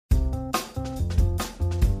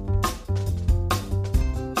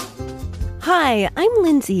Hi, I'm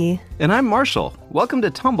Lindsay. And I'm Marshall. Welcome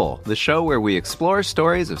to Tumble, the show where we explore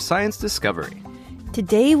stories of science discovery.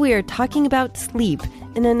 Today we are talking about sleep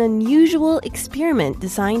and an unusual experiment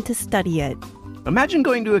designed to study it. Imagine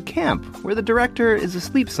going to a camp where the director is a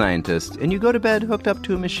sleep scientist and you go to bed hooked up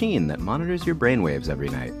to a machine that monitors your brainwaves every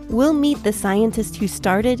night. We'll meet the scientist who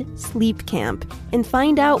started Sleep Camp and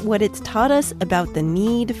find out what it's taught us about the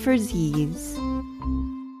need for Z's.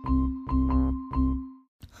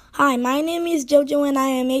 Hi, my name is Jojo and I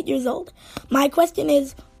am 8 years old. My question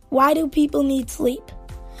is, why do people need sleep?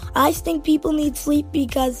 I think people need sleep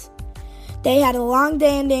because they had a long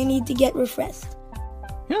day and they need to get refreshed.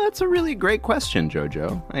 Yeah, that's a really great question,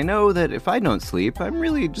 Jojo. I know that if I don't sleep, I'm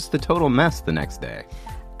really just a total mess the next day.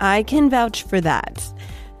 I can vouch for that.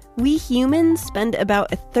 We humans spend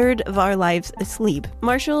about a third of our lives asleep.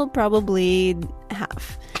 Marshall, probably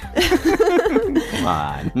half. Come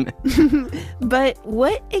on. But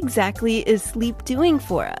what exactly is sleep doing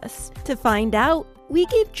for us? To find out, we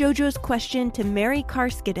gave Jojo's question to Mary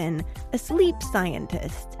Karskeden, a sleep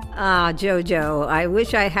scientist. Jojo, I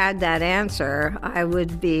wish I had that answer. I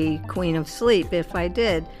would be queen of sleep if I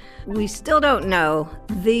did. We still don't know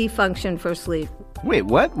the function for sleep. Wait,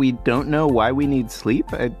 what? We don't know why we need sleep?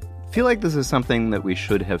 I feel like this is something that we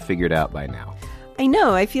should have figured out by now. I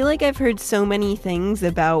know. I feel like I've heard so many things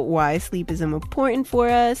about why sleep is important for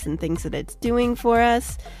us and things that it's doing for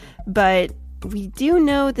us. But we do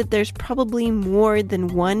know that there's probably more than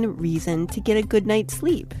one reason to get a good night's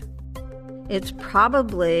sleep. It's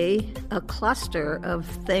probably a cluster of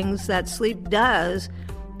things that sleep does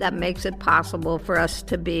that makes it possible for us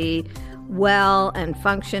to be well and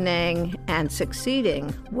functioning and succeeding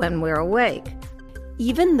when we're awake.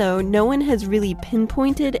 Even though no one has really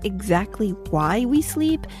pinpointed exactly why we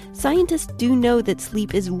sleep, scientists do know that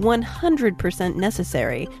sleep is 100%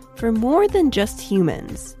 necessary for more than just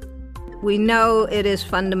humans. We know it is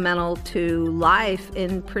fundamental to life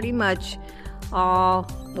in pretty much all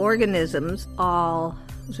organisms, all,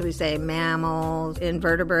 should we say, mammals,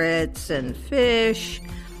 invertebrates, and fish,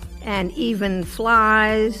 and even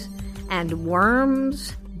flies and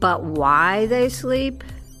worms. But why they sleep,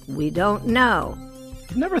 we don't know.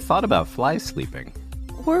 I've never thought about flies sleeping.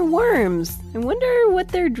 Or worms. I wonder what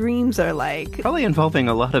their dreams are like. Probably involving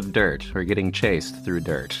a lot of dirt or getting chased through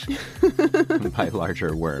dirt by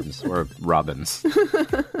larger worms or robins.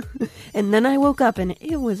 And then I woke up and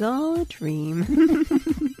it was all a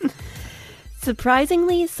dream.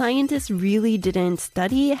 Surprisingly, scientists really didn't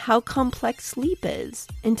study how complex sleep is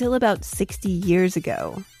until about 60 years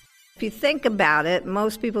ago. If you think about it,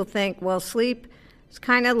 most people think, well, sleep is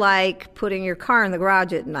kind of like putting your car in the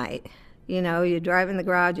garage at night. You know, you drive in the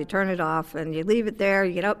garage, you turn it off, and you leave it there,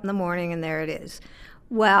 you get up in the morning, and there it is.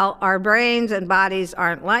 Well, our brains and bodies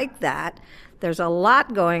aren't like that. There's a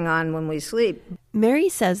lot going on when we sleep. Mary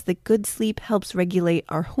says that good sleep helps regulate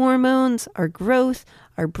our hormones, our growth,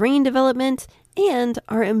 our brain development, and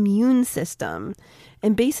our immune system.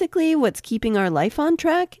 And basically, what's keeping our life on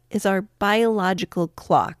track is our biological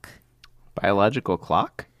clock. Biological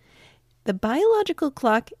clock? The biological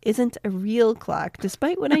clock isn't a real clock,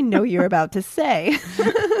 despite what I know you're about to say.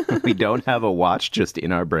 We don't have a watch just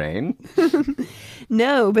in our brain?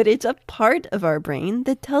 No, but it's a part of our brain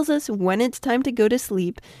that tells us when it's time to go to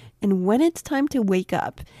sleep and when it's time to wake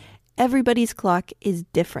up. Everybody's clock is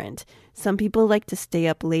different. Some people like to stay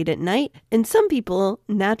up late at night, and some people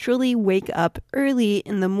naturally wake up early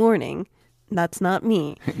in the morning. That's not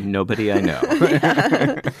me. Nobody I know.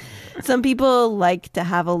 Yeah. Some people like to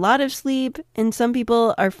have a lot of sleep, and some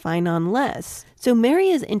people are fine on less. So Mary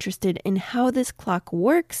is interested in how this clock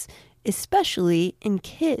works, especially in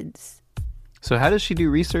kids. So how does she do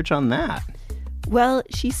research on that? Well,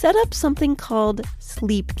 she set up something called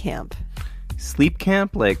Sleep Camp. Sleep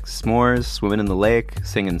camp? Like s'mores, swimming in the lake,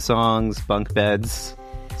 singing songs, bunk beds,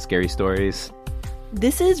 scary stories?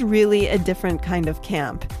 This is really a different kind of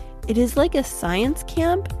camp. It is like a science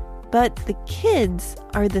camp, but the kids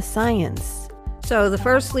are the science. So the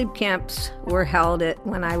first sleep camps were held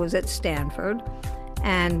when I was at Stanford,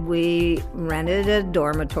 and we rented a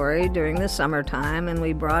dormitory during the summertime, and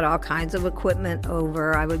we brought all kinds of equipment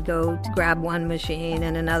over. I would go to grab one machine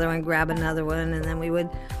and another one, grab another one, and then we would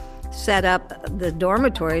set up the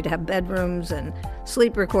dormitory to have bedrooms and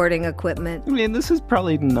sleep recording equipment. I mean, this is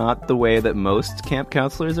probably not the way that most camp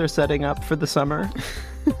counselors are setting up for the summer.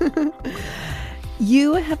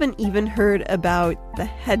 You haven't even heard about the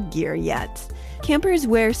headgear yet. Campers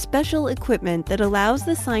wear special equipment that allows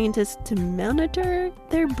the scientists to monitor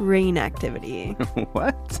their brain activity.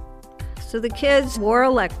 What? So the kids wore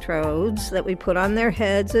electrodes that we put on their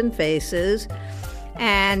heads and faces,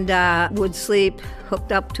 and would sleep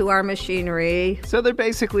hooked up to our machinery. So they're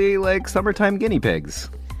basically like summertime guinea pigs.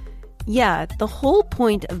 Yeah, the whole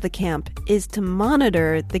point of the camp is to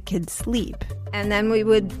monitor the kids' sleep. And then we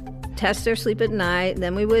would test their sleep at night.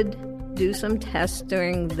 Then we would do some tests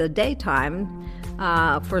during the daytime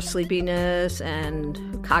for sleepiness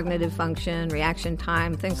and cognitive function, reaction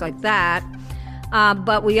time, things like that.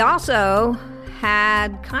 But we also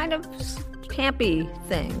had kind of campy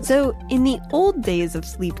things. So in the old days of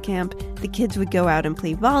sleep camp, the kids would go out and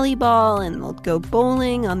play volleyball and they'll go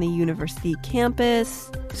bowling on the university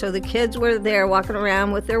campus. So the kids were there walking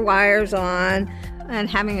around with their wires on and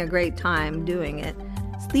having a great time doing it.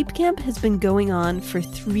 Sleep camp has been going on for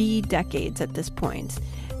 3 decades at this point.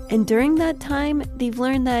 And during that time, they've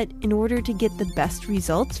learned that in order to get the best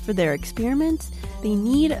results for their experiments, they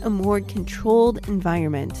need a more controlled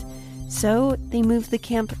environment. So they moved the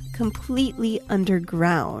camp completely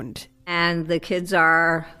underground. And the kids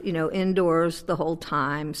are, indoors the whole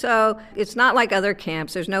time. So it's not like other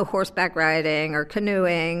camps. There's no horseback riding or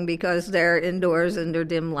canoeing because they're indoors under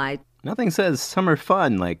dim light. Nothing says summer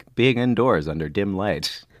fun like being indoors under dim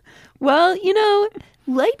light. Well,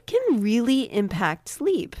 light can really impact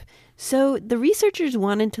sleep. So the researchers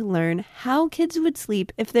wanted to learn how kids would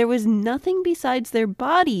sleep if there was nothing besides their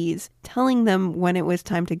bodies telling them when it was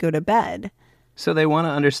time to go to bed. So they want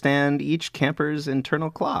to understand each camper's internal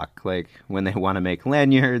clock, like when they want to make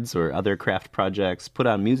lanyards or other craft projects, put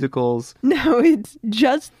on musicals. No, it's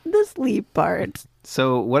just the sleep part.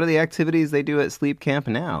 So what are the activities they do at sleep camp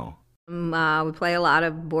now? We play a lot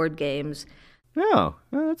of board games. Oh,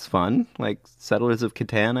 well, that's fun. Like Settlers of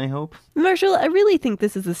Catan, I hope. Marshall, I really think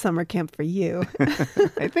this is a summer camp for you.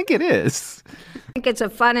 I think it is. I think it's a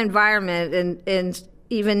fun environment, and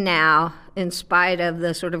even now, in spite of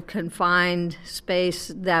the sort of confined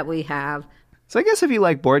space that we have. So I guess if you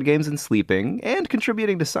like board games and sleeping and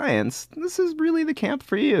contributing to science, this is really the camp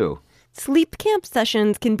for you. Sleep camp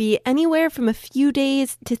sessions can be anywhere from a few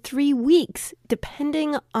days to 3 weeks,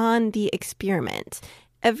 depending on the experiment.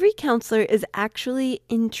 Every counselor is actually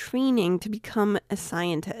in training to become a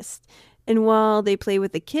scientist. And while they play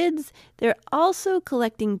with the kids, they're also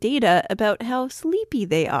collecting data about how sleepy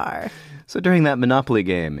they are. So during that Monopoly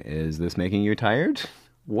game, is this making you tired?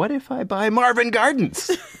 What if I buy Marvin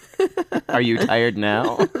Gardens? Are you tired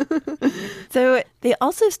now? So they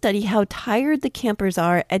also study how tired the campers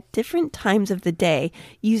are at different times of the day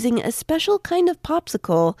using a special kind of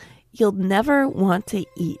popsicle you'll never want to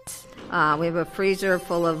eat. We have a freezer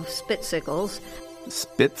full of spitzicles.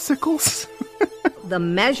 Spitzicles? The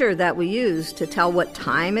measure that we use to tell what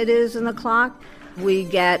time it is in the clock, we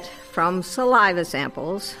get from saliva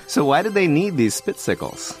samples. So why did they need these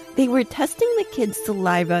spitzicles? They were testing the kids'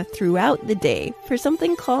 saliva throughout the day for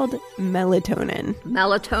something called melatonin.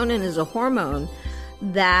 Melatonin is a hormone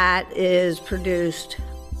that is produced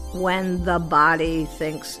when the body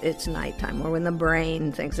thinks it's nighttime or when the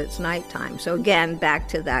brain thinks it's nighttime. So again, back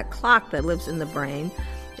to that clock that lives in the brain,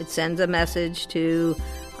 it sends a message to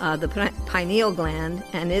the pineal gland,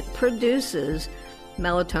 and it produces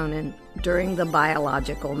melatonin during the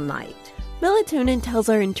biological night. Melatonin tells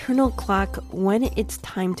our internal clock when it's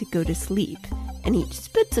time to go to sleep, and each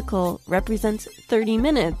spitzicle represents 30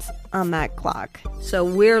 minutes on that clock. So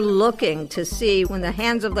we're looking to see when the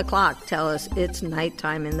hands of the clock tell us it's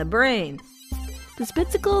nighttime in the brain. The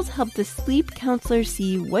spitzicles help the sleep counselor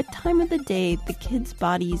see what time of the day the kids'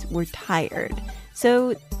 bodies were tired.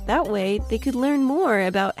 So that way they could learn more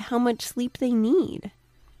about how much sleep they need.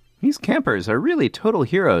 These campers are really total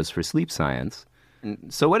heroes for sleep science.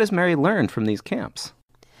 So what has Mary learned from these camps?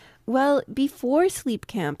 Well, before sleep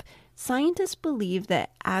camp, scientists believe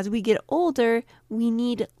that as we get older, we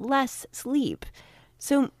need less sleep.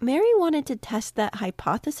 So Mary wanted to test that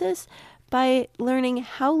hypothesis by learning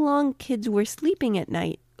how long kids were sleeping at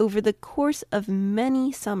night over the course of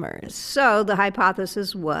many summers. So the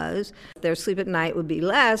hypothesis was their sleep at night would be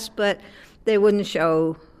less, but they wouldn't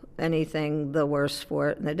show anything the worse for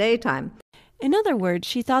it in the daytime. In other words,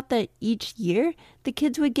 she thought that each year the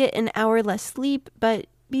kids would get an hour less sleep, but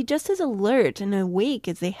be just as alert and awake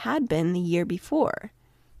as they had been the year before.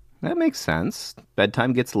 That makes sense.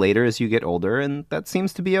 Bedtime gets later as you get older, and that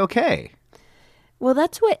seems to be okay. Well,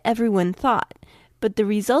 that's what everyone thought. But the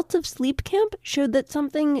results of sleep camp showed that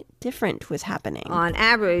something different was happening. On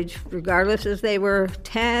average, regardless if they were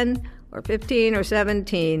 10 or 15 or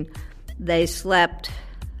 17, they slept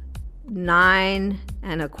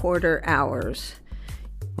 9.25 hours.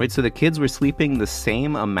 Wait, so the kids were sleeping the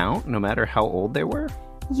same amount no matter how old they were?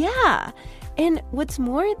 Yeah. And what's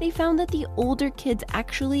more, they found that the older kids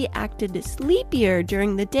actually acted sleepier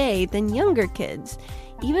during the day than younger kids.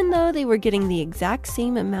 even though they were getting the exact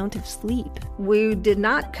same amount of sleep. We did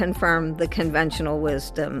not confirm the conventional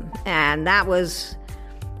wisdom, and that was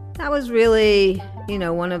really,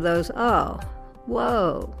 one of those, oh,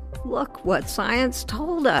 whoa, look what science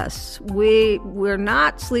told us. We're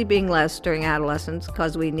not sleeping less during adolescence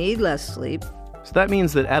because we need less sleep. So that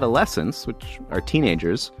means that adolescents, which are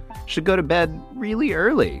teenagers, should go to bed really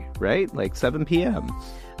early, right? Like 7 p.m.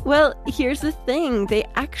 Well, here's the thing. They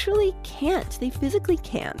actually can't. They physically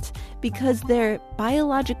can't because their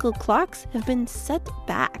biological clocks have been set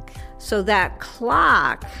back. So that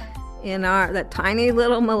clock that tiny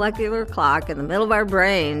little molecular clock in the middle of our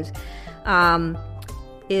brains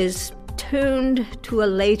is tuned to a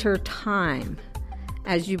later time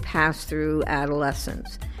as you pass through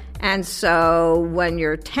adolescence. And so when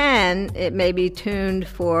you're 10, it may be tuned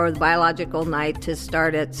for the biological night to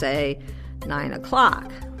start at, say, 9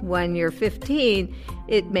 o'clock. When you're 15,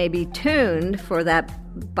 it may be tuned for that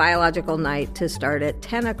biological night to start at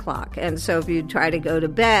 10 o'clock. And so if you try to go to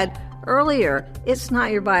bed earlier, it's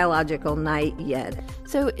not your biological night yet.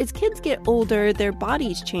 So as kids get older, their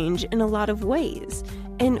bodies change in a lot of ways.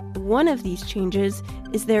 And one of these changes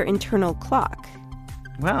is their internal clock.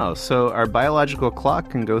 Wow, so our biological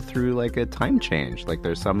clock can go through like a time change. Like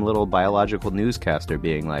there's some little biological newscaster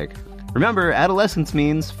being like, remember, adolescence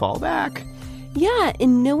means fall back. Yeah,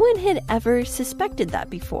 and no one had ever suspected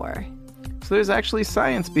that before. So there's actually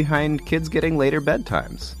science behind kids getting later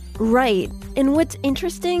bedtimes. Right. And what's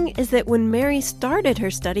interesting is that when Mary started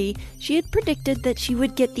her study, she had predicted that she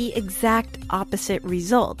would get the exact opposite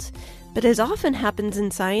result. But as often happens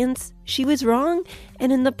in science, she was wrong,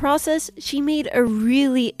 and in the process, she made a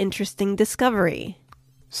really interesting discovery.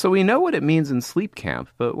 So we know what it means in sleep camp,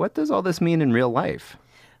 but what does all this mean in real life?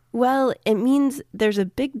 Well, it means there's a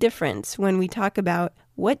big difference when we talk about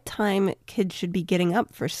what time kids should be getting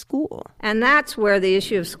up for school. And that's where the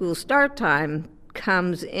issue of school start time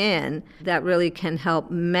comes in. That really can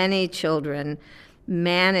help many children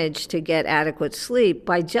manage to get adequate sleep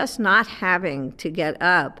by just not having to get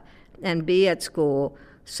up and be at school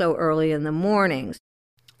so early in the mornings.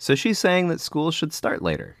 So she's saying that school should start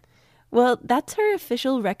later. Well, that's her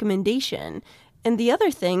official recommendation. And the other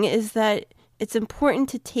thing is that it's important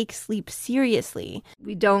to take sleep seriously.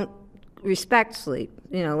 We don't respect sleep.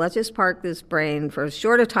 Let's just park this brain for as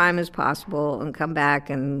short a time as possible and come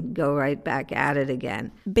back and go right back at it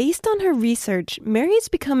again. Based on her research, Mary's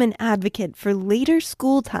become an advocate for later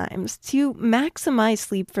school times to maximize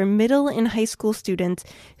sleep for middle and high school students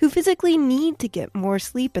who physically need to get more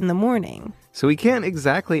sleep in the morning. So we can't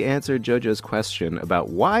exactly answer JoJo's question about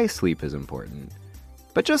why sleep is important.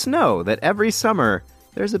 But just know that every summer,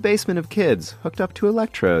 there's a basement of kids hooked up to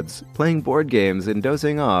electrodes, playing board games and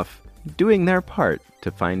dozing off, doing their part to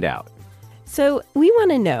find out. So we want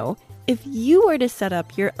to know, if you were to set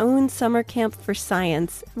up your own summer camp for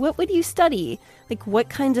science, what would you study? Like, what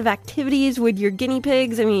kinds of activities would your guinea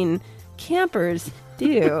pigs, campers,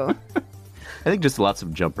 do? I think just lots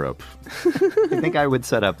of jump rope. I think I would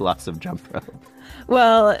set up lots of jump rope.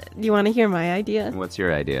 Well, do you want to hear my idea? What's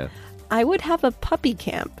your idea? I would have a puppy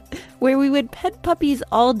camp where we would pet puppies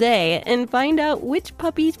all day and find out which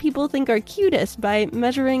puppies people think are cutest by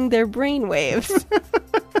measuring their brain waves.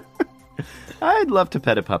 I'd love to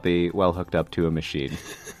pet a puppy while hooked up to a machine.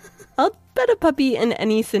 I'll pet a puppy in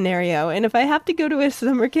any scenario, and if I have to go to a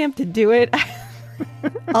summer camp to do it,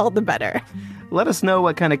 all the better. Let us know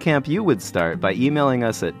what kind of camp you would start by emailing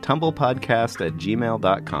us at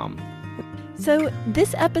tumblepodcast@gmail.com. So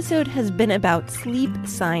this episode has been about sleep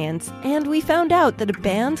science, and we found out that a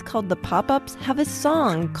band called the Pop-Ups have a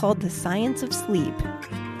song called The Science of Sleep.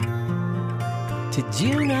 Did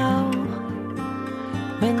you know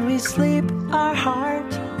when we sleep our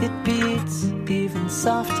heart it beats even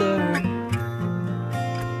softer?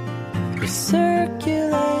 The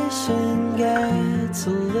circulation gets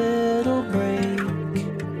a little break.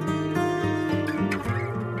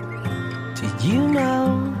 Did you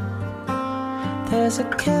know there's a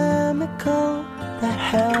chemical that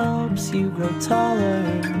helps you grow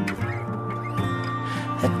taller,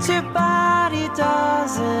 that your body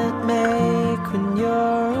doesn't make when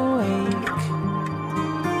you're awake?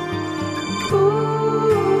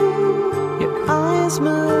 Ooh, your eyes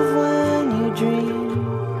move when you dream.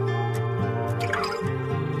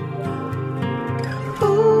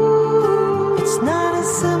 Ooh, it's not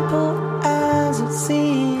as simple as it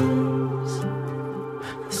seems.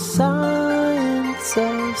 The science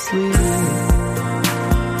of sleep.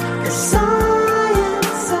 The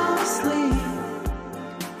science of sleep.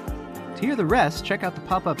 To hear the rest, check out the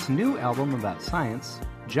Pop-Up's new album about science,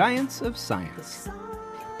 Giants of Science.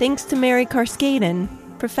 Thanks to Mary Carskaden.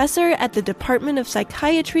 professor at the Department of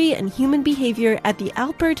Psychiatry and Human Behavior at the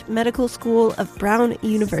Alpert Medical School of Brown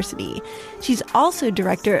University. She's also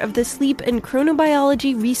director of the Sleep and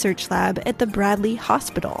Chronobiology Research Lab at the Bradley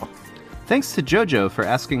Hospital. Thanks to JoJo for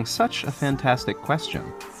asking such a fantastic question.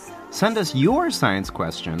 Send us your science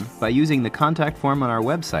question by using the contact form on our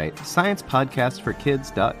website,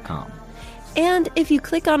 sciencepodcastforkids.com. And if you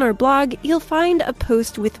click on our blog, you'll find a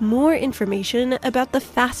post with more information about the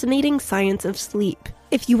fascinating science of sleep.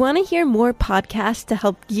 If you want to hear more podcasts to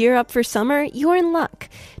help gear up for summer, you're in luck.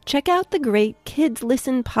 Check out the great Kids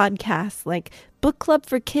Listen podcasts like Book Club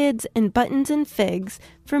for Kids and Buttons and Figs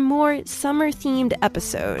for more summer-themed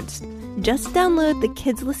episodes. Just download the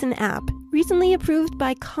Kids Listen app, recently approved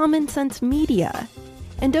by Common Sense Media.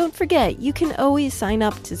 And don't forget, you can always sign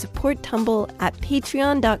up to support Tumble at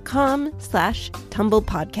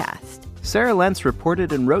patreon.com/TumblePodcast. Sarah Lentz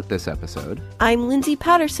reported and wrote this episode. I'm Lindsay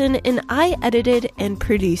Patterson, and I edited and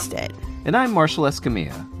produced it. And I'm Marshall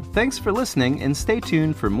Escamilla. Thanks for listening, and stay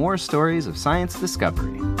tuned for more stories of science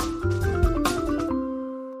discovery.